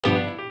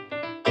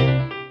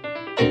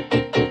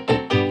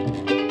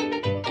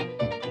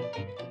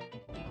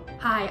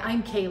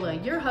I'm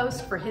Kayla, your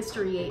host for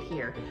History 8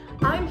 here.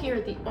 I'm here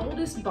at the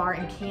oldest bar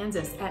in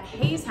Kansas at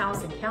Hayes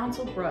House in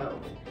Council Grove.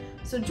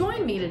 So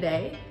join me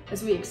today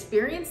as we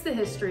experience the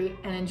history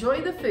and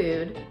enjoy the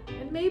food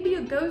and maybe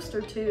a ghost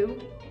or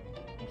two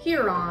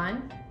here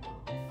on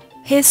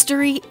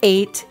History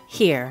 8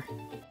 here.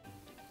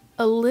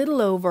 A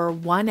little over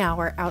 1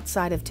 hour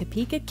outside of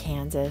Topeka,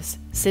 Kansas,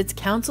 sits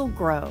Council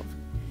Grove.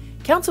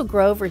 Council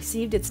Grove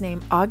received its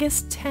name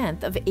August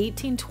 10th of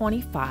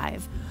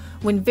 1825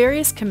 when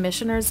various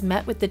commissioners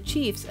met with the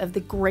chiefs of the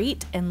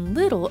Great and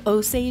Little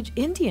Osage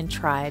Indian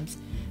tribes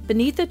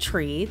beneath a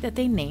tree that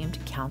they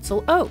named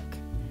Council Oak.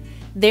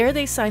 There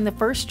they signed the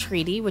first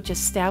treaty which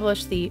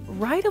established the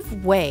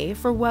right-of-way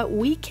for what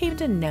we came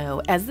to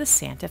know as the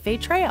Santa Fe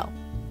Trail.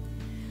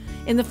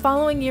 In the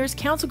following years,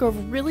 Council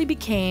Grove really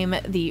became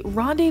the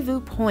rendezvous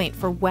point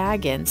for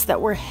wagons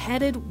that were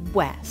headed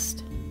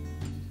west.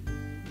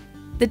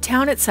 The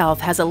town itself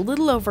has a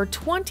little over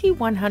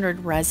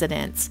 2,100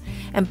 residents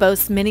and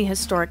boasts many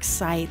historic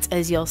sites,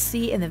 as you'll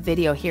see in the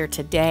video here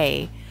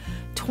today.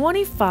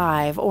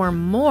 25 or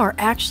more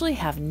actually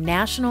have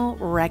national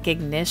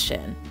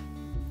recognition.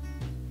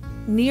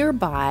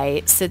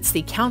 Nearby sits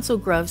the Council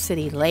Grove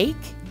City Lake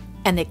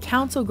and the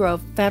Council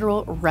Grove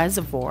Federal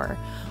Reservoir,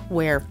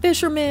 where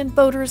fishermen,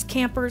 boaters,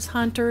 campers,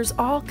 hunters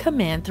all come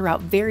in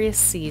throughout various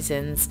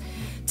seasons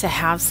to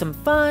have some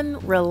fun,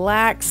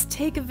 relax,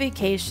 take a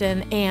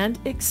vacation, and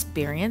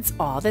experience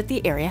all that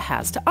the area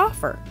has to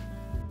offer.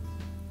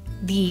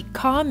 The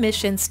Kaw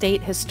Mission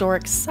State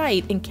Historic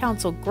Site in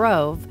Council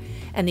Grove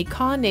and the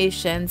Kaw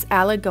Nation's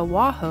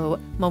Alagawaho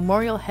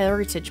Memorial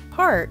Heritage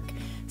Park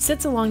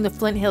sits along the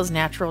Flint Hills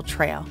Natural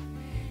Trail.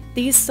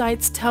 These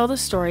sites tell the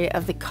story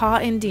of the Kaw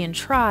Indian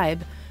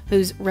tribe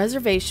whose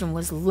reservation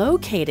was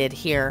located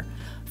here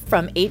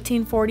from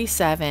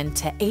 1847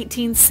 to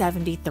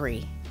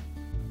 1873.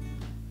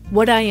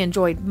 What I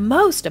enjoyed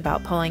most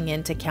about pulling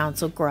into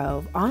Council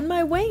Grove on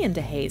my way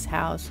into Hayes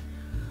House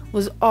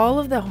was all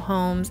of the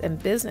homes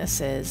and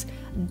businesses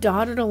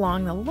dotted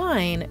along the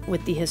line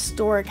with the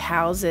historic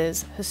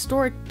houses,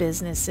 historic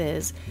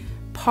businesses,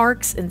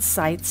 parks, and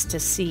sites to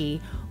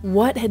see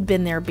what had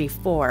been there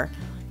before.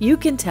 You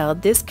can tell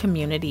this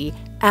community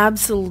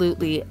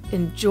absolutely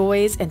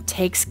enjoys and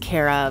takes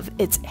care of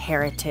its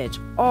heritage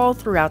all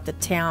throughout the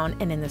town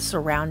and in the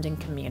surrounding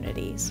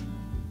communities.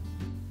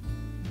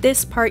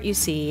 This part you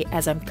see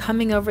as I'm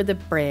coming over the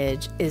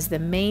bridge is the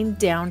main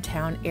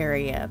downtown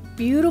area.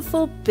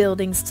 Beautiful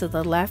buildings to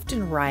the left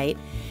and right,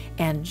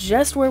 and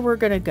just where we're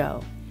going to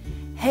go.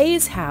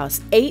 Hayes House,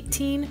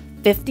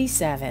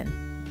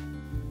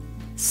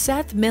 1857.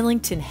 Seth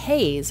Millington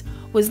Hayes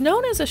was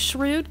known as a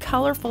shrewd,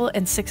 colorful,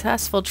 and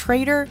successful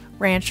trader,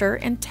 rancher,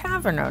 and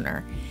tavern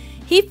owner.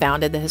 He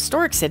founded the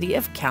historic city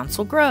of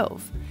Council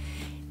Grove.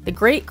 The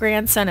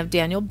great-grandson of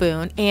Daniel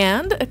Boone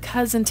and a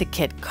cousin to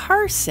Kit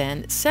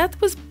Carson,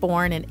 Seth was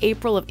born in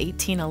April of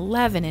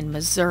 1811 in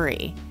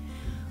Missouri.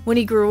 When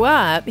he grew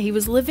up, he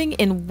was living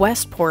in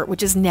Westport,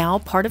 which is now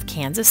part of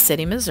Kansas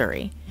City,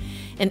 Missouri.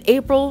 In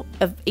April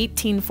of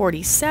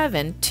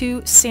 1847,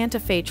 two Santa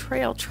Fe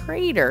Trail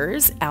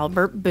traders,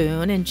 Albert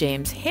Boone and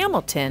James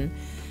Hamilton,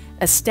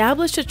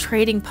 established a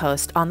trading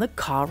post on the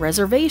Kaw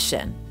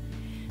Reservation.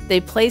 They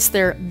placed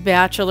their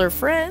bachelor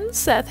friend,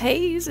 Seth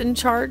Hayes, in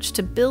charge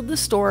to build the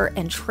store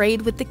and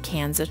trade with the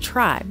Kansas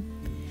tribe.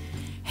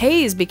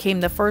 Hayes became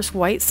the first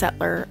white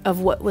settler of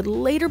what would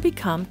later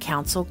become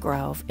Council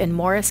Grove in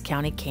Morris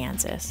County,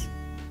 Kansas.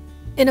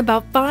 In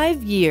about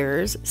 5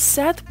 years,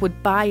 Seth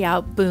would buy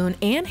out Boone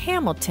and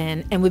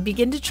Hamilton and would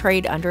begin to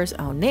trade under his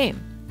own name.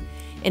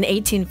 In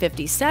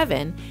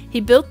 1857,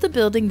 he built the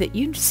building that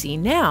you see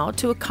now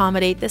to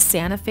accommodate the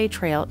Santa Fe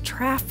Trail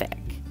traffic.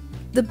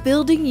 The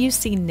building you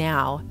see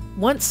now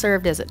once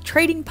served as a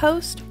trading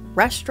post,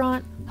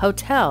 restaurant,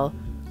 hotel,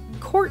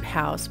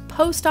 courthouse,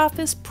 post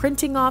office,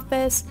 printing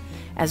office,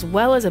 as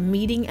well as a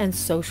meeting and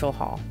social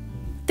hall.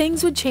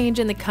 Things would change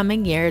in the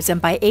coming years, and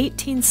by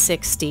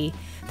 1860,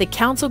 the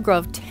Council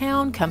Grove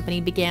Town Company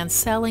began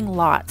selling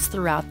lots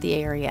throughout the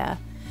area.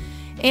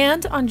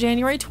 And on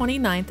January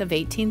 29th of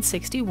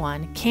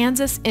 1861,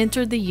 Kansas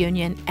entered the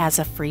Union as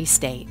a free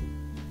state.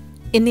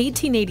 In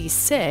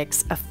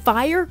 1886, a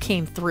fire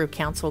came through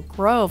Council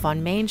Grove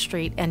on Main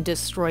Street and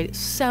destroyed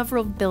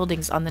several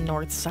buildings on the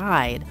north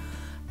side.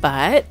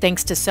 But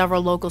thanks to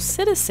several local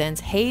citizens,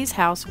 Hayes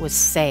House was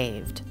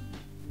saved.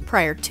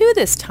 Prior to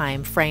this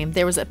time frame,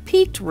 there was a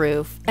peaked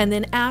roof, and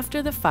then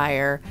after the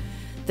fire,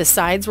 the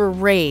sides were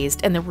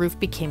raised and the roof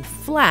became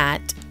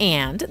flat,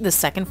 and the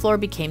second floor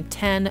became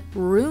 10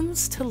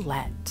 rooms to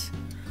let.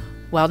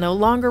 While no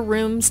longer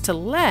rooms to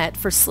let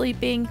for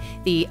sleeping,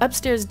 the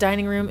upstairs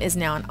dining room is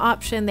now an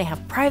option. They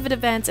have private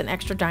events and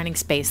extra dining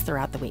space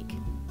throughout the week.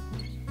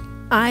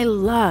 I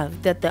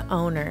love that the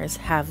owners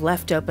have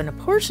left open a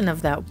portion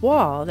of that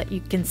wall that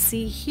you can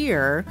see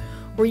here,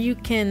 where you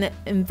can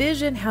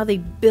envision how they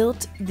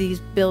built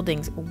these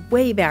buildings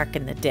way back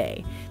in the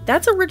day.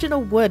 That's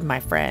original wood, my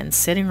friends,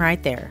 sitting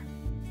right there.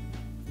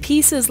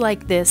 Pieces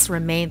like this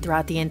remain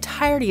throughout the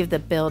entirety of the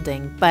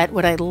building, but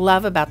what I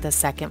love about the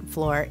second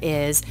floor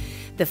is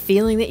the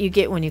feeling that you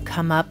get when you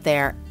come up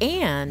there,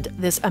 and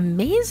this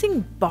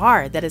amazing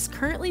bar that is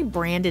currently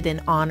branded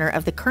in honor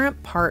of the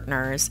current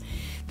partners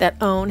that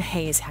own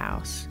Hayes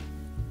House.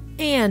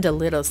 And a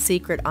little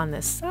secret on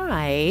the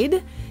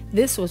side,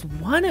 this was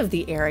one of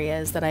the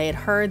areas that I had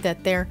heard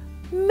that there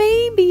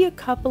may be a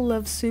couple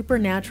of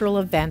supernatural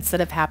events that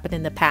have happened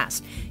in the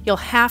past. You'll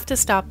have to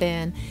stop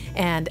in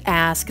and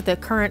ask the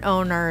current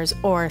owners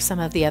or some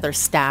of the other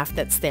staff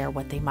that's there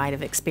what they might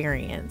have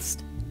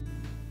experienced.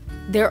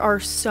 There are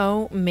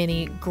so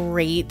many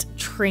great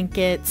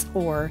trinkets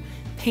or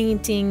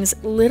paintings,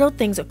 little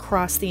things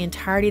across the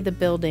entirety of the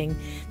building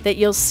that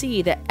you'll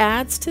see that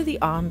adds to the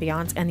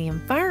ambiance and the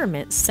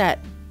environment set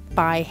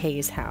by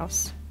Hayes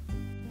House.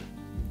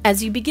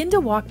 As you begin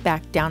to walk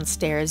back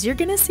downstairs, you're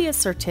going to see a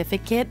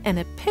certificate and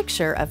a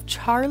picture of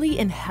Charlie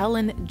and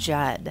Helen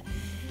Judd.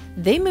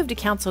 They moved to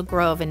Council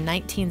Grove in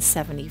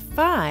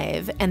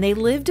 1975, and they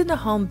lived in the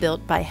home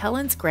built by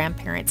Helen's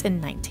grandparents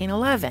in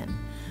 1911.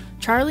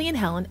 Charlie and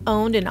Helen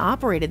owned and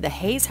operated the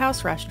Hayes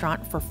House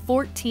restaurant for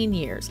 14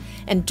 years,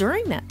 and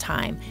during that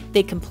time,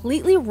 they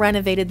completely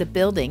renovated the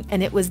building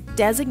and it was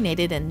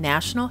designated a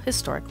National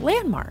Historic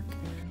Landmark.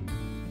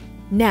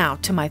 Now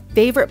to my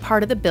favorite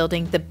part of the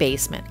building, the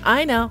basement.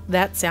 I know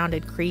that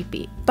sounded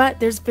creepy, but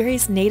there's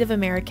various Native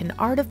American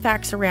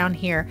artifacts around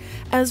here,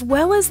 as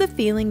well as the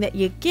feeling that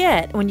you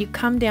get when you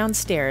come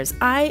downstairs.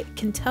 I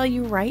can tell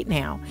you right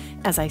now,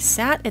 as I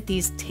sat at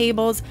these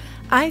tables,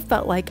 I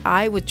felt like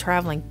I was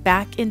traveling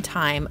back in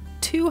time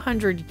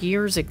 200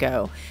 years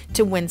ago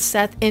to when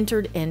Seth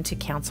entered into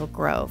Council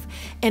Grove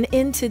and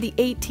into the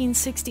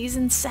 1860s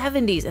and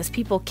 70s as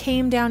people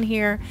came down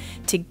here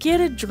to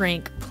get a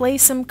drink, play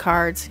some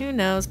cards, who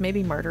knows,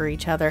 maybe murder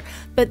each other,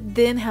 but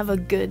then have a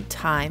good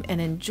time and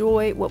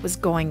enjoy what was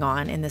going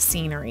on in the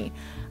scenery.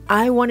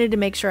 I wanted to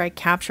make sure I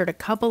captured a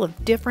couple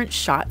of different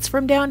shots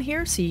from down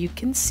here so you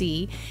can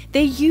see.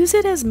 They use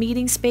it as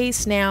meeting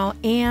space now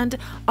and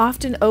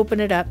often open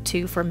it up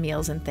too for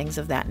meals and things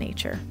of that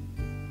nature.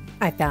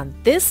 I found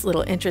this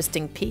little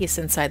interesting piece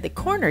inside the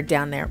corner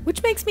down there,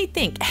 which makes me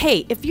think,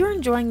 hey, if you're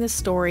enjoying this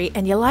story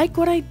and you like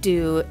what I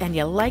do and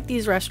you like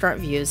these restaurant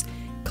views,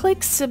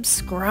 click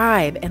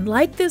subscribe and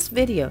like this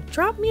video.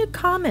 Drop me a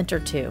comment or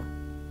two.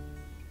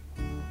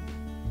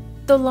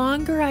 The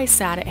longer I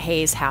sat at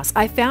Hayes House,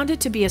 I found it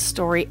to be a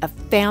story of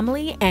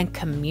family and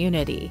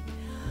community.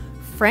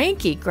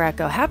 Frankie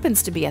Greco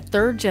happens to be a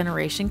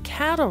third-generation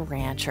cattle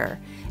rancher,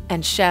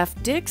 and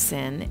Chef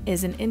Dixon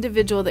is an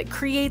individual that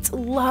creates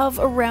love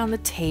around the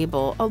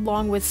table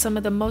along with some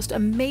of the most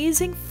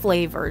amazing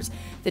flavors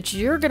that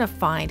you're going to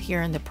find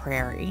here in the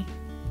prairie.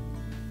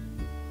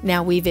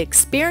 Now we've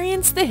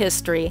experienced the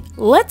history,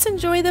 let's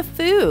enjoy the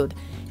food.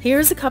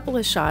 Here's a couple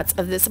of shots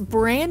of this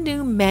brand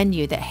new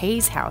menu that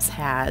Hayes House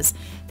has.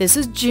 This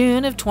is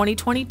June of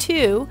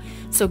 2022,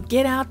 so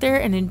get out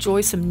there and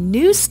enjoy some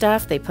new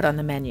stuff they put on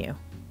the menu.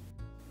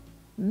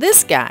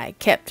 This guy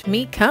kept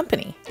me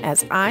company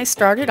as I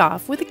started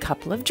off with a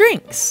couple of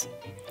drinks.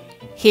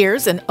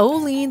 Here's an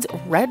Olean's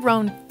Red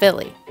Roan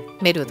Philly,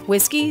 made with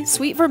whiskey,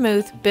 sweet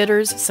vermouth,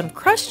 bitters, some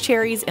crushed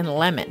cherries, and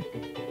lemon.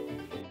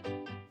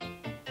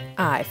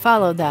 I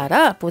followed that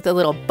up with a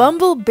little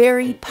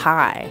bumbleberry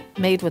pie,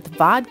 made with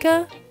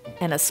vodka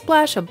and a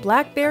splash of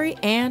blackberry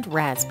and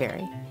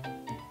raspberry.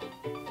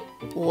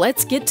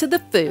 Let's get to the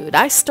food.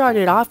 I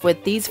started off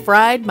with these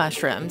fried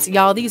mushrooms.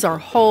 Y'all, these are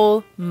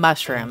whole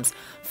mushrooms.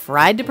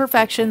 Fried to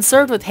perfection,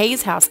 served with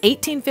Hayes House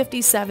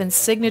 1857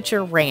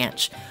 Signature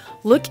Ranch.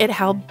 Look at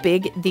how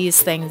big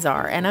these things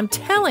are, and I'm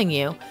telling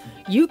you,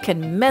 you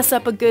can mess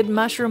up a good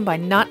mushroom by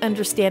not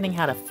understanding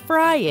how to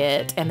fry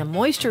it and the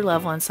moisture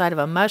level inside of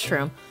a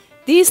mushroom.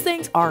 These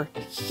things are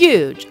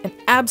huge and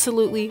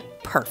absolutely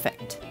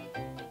perfect.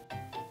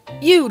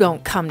 You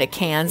don't come to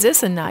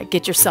Kansas and not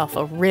get yourself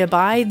a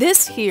ribeye.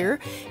 This here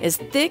is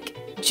thick,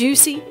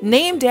 juicy,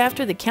 named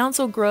after the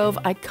Council Grove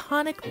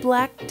iconic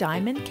Black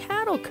Diamond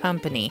Cattle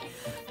Company.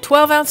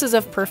 12 ounces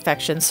of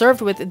perfection,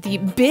 served with the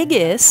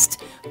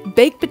biggest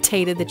baked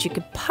potato that you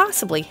could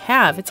possibly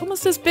have. It's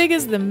almost as big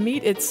as the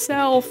meat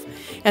itself.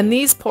 And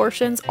these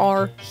portions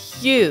are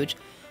huge.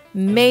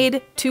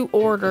 Made to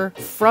order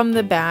from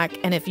the back.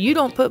 And if you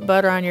don't put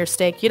butter on your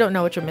steak, you don't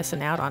know what you're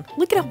missing out on.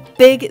 Look at how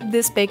big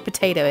this baked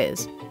potato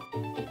is.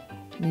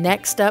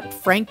 Next up,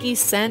 Frankie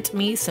sent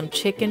me some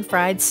chicken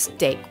fried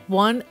steak,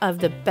 one of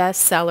the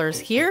best sellers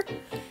here.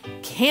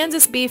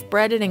 Kansas beef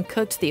breaded and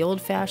cooked the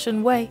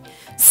old-fashioned way,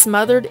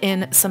 smothered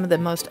in some of the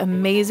most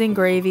amazing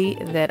gravy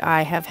that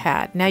I have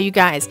had. Now you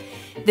guys,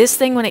 this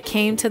thing when it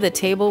came to the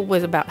table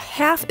was about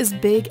half as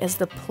big as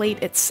the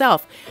plate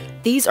itself.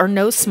 These are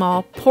no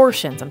small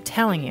portions, I'm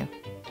telling you.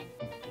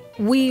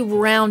 We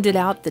rounded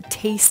out the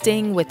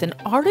tasting with an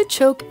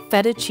artichoke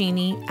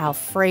fettuccine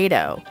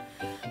alfredo.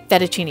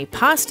 Fettuccine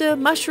pasta,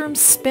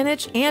 mushrooms,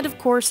 spinach, and of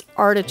course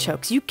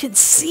artichokes. You can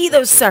see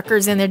those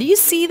suckers in there. Do you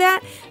see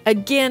that?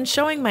 Again,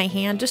 showing my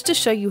hand just to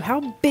show you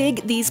how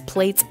big these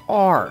plates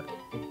are.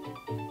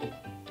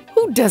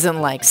 Who doesn't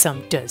like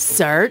some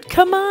dessert?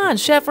 Come on,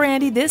 Chef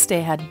Randy this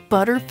day had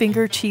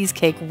Butterfinger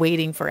cheesecake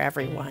waiting for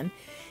everyone.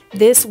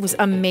 This was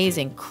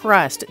amazing.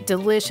 Crust,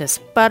 delicious,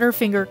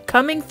 Butterfinger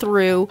coming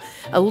through,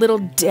 a little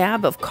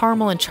dab of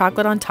caramel and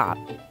chocolate on top.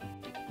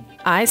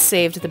 I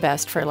saved the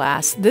best for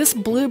last. This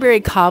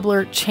blueberry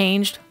cobbler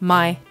changed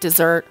my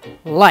dessert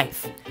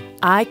life.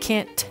 I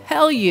can't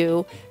tell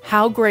you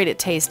how great it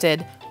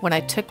tasted when I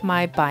took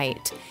my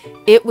bite.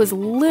 It was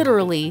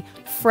literally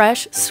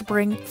fresh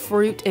spring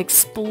fruit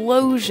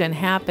explosion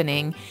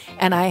happening,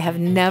 and I have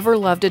never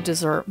loved a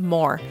dessert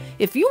more.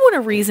 If you want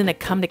a reason to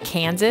come to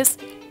Kansas,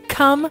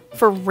 come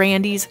for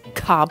Randy's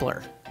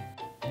Cobbler.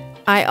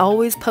 I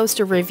always post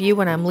a review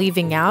when I'm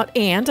leaving out,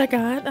 and I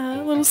got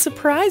a little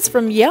surprise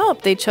from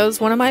Yelp. They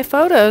chose one of my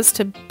photos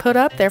to put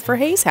up there for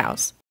Hayes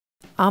House.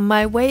 On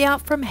my way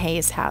out from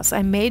Hayes House,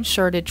 I made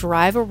sure to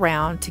drive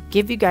around to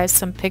give you guys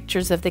some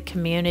pictures of the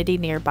community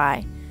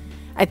nearby.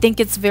 I think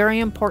it's very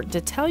important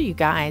to tell you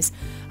guys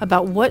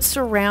about what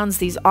surrounds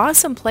these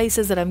awesome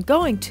places that I'm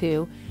going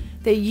to,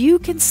 that you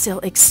can still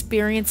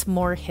experience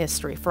more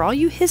history. For all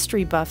you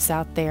history buffs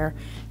out there,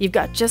 you've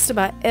got just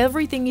about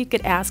everything you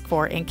could ask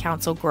for in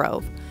Council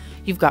Grove.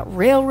 You've got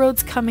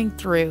railroads coming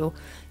through,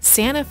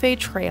 Santa Fe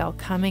Trail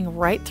coming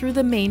right through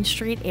the Main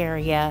Street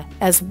area,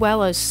 as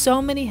well as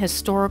so many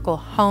historical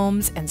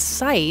homes and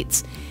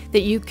sites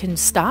that you can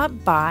stop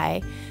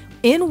by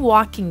in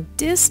walking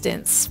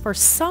distance for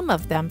some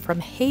of them from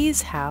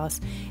Hayes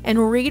House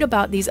and read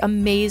about these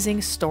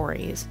amazing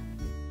stories.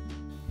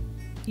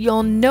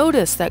 You'll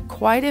notice that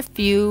quite a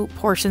few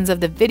portions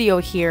of the video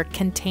here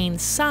contain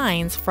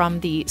signs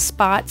from the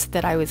spots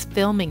that I was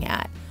filming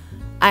at.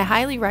 I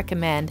highly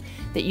recommend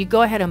that you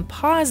go ahead and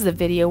pause the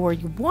video where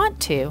you want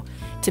to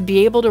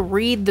be able to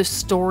read the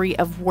story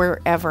of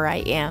wherever I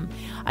am.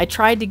 I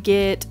tried to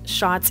get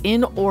shots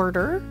in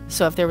order,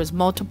 so if there was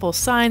multiple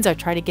signs, I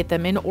try to get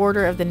them in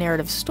order of the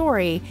narrative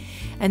story,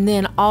 and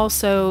then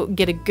also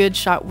get a good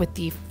shot with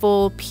the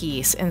full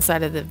piece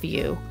inside of the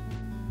view.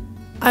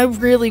 I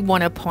really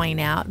want to point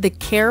out the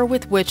care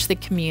with which the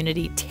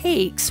community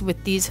takes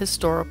with these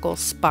historical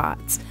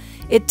spots.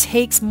 It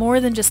takes more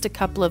than just a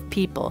couple of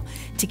people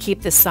to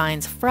keep the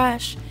signs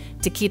fresh,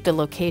 to keep the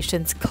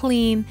locations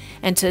clean,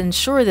 and to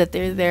ensure that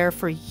they're there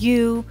for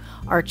you,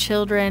 our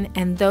children,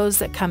 and those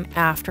that come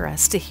after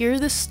us to hear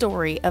the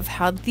story of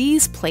how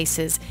these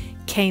places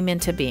came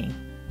into being.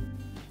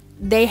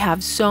 They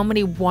have so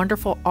many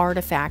wonderful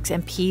artifacts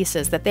and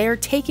pieces that they are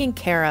taking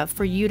care of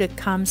for you to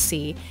come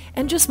see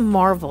and just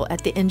marvel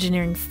at the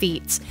engineering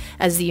feats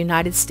as the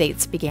United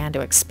States began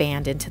to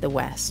expand into the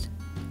West.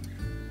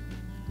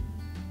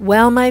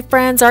 Well, my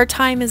friends, our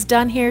time is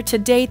done here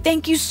today.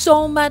 Thank you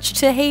so much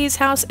to Hayes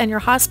House and your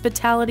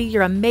hospitality,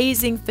 your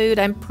amazing food.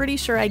 I'm pretty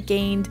sure I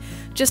gained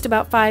just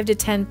about 5 to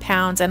 10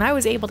 pounds, and I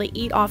was able to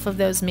eat off of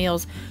those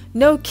meals,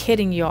 no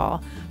kidding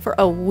y'all, for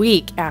a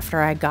week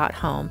after I got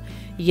home.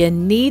 You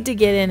need to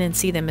get in and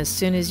see them as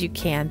soon as you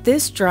can.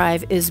 This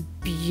drive is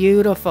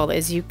beautiful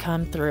as you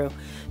come through.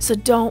 So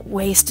don't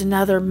waste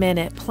another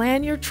minute.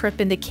 Plan your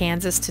trip into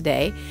Kansas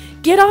today.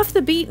 Get off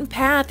the beaten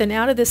path and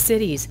out of the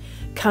cities.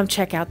 Come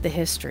check out the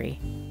history.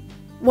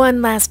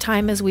 One last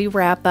time as we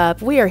wrap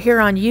up, we are here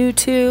on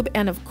YouTube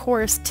and of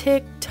course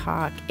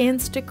TikTok,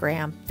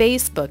 Instagram,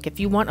 Facebook. If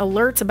you want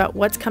alerts about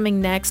what's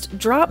coming next,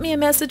 drop me a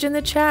message in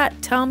the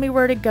chat. Tell me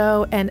where to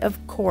go. And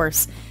of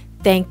course,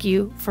 thank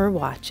you for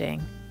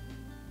watching.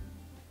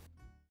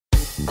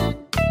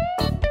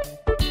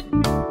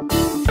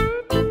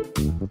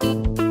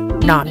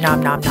 Nom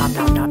nom nom nom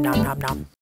nom nom nom nom nom.